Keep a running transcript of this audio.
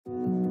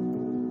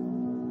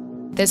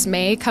This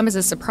may come as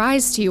a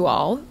surprise to you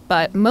all,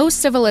 but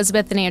most of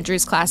Elizabeth and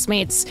Andrew's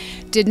classmates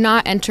did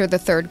not enter the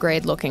 3rd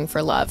grade looking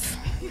for love.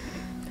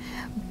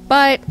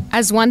 But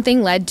as one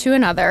thing led to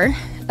another,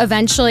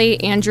 eventually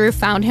Andrew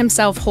found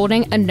himself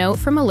holding a note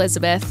from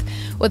Elizabeth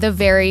with a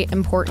very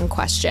important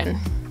question.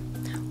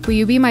 Will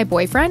you be my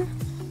boyfriend?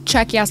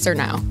 Check yes or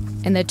no.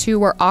 And the two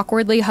were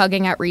awkwardly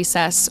hugging at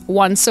recess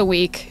once a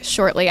week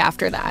shortly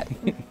after that.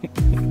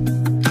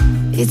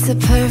 It's a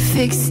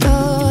perfect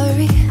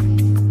story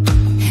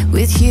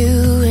with you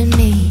and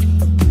me.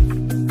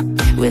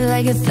 We're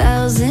like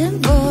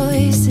 1,000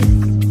 voices,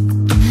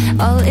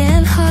 all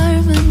in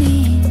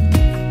harmony.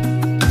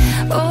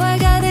 Oh, I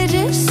gotta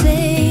just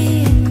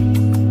say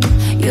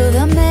it. You're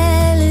the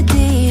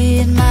melody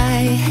in my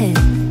head,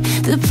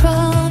 the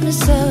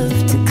promise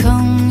of to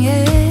come,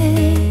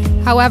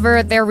 yeah.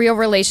 However, their real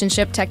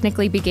relationship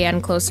technically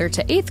began closer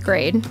to 8th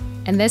grade,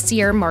 and this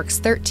year marks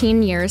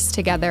 13 years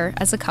together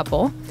as a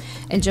couple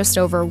and just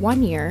over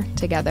 1 year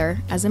together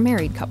as a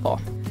married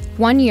couple.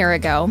 1 year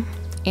ago,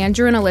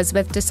 Andrew and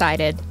Elizabeth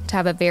decided to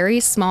have a very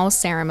small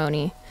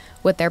ceremony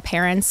with their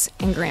parents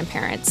and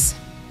grandparents.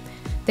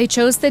 They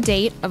chose the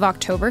date of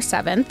October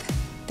 7th,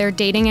 their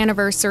dating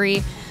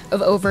anniversary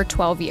of over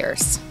 12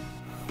 years.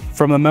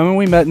 From the moment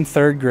we met in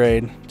 3rd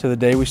grade to the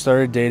day we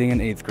started dating in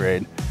 8th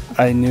grade,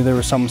 I knew there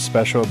was something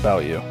special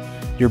about you.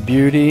 Your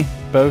beauty,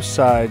 both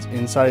sides,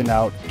 inside and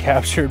out,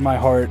 captured my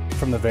heart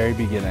from the very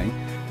beginning.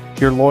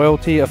 Your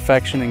loyalty,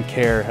 affection, and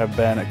care have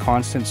been a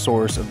constant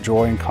source of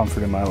joy and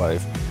comfort in my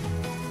life.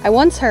 I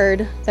once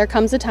heard, there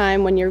comes a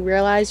time when you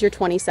realize you're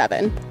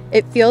 27.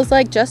 It feels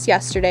like just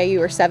yesterday you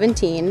were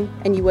 17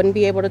 and you wouldn't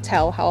be able to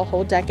tell how a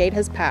whole decade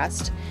has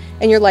passed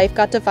and your life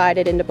got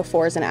divided into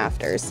befores and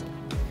afters.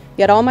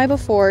 Yet all my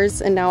befores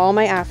and now all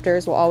my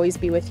afters will always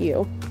be with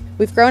you.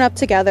 We've grown up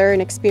together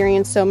and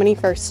experienced so many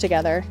firsts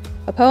together.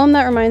 A poem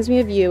that reminds me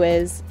of you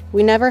is,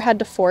 we never had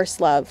to force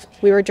love.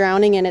 We were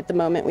drowning in it the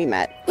moment we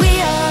met.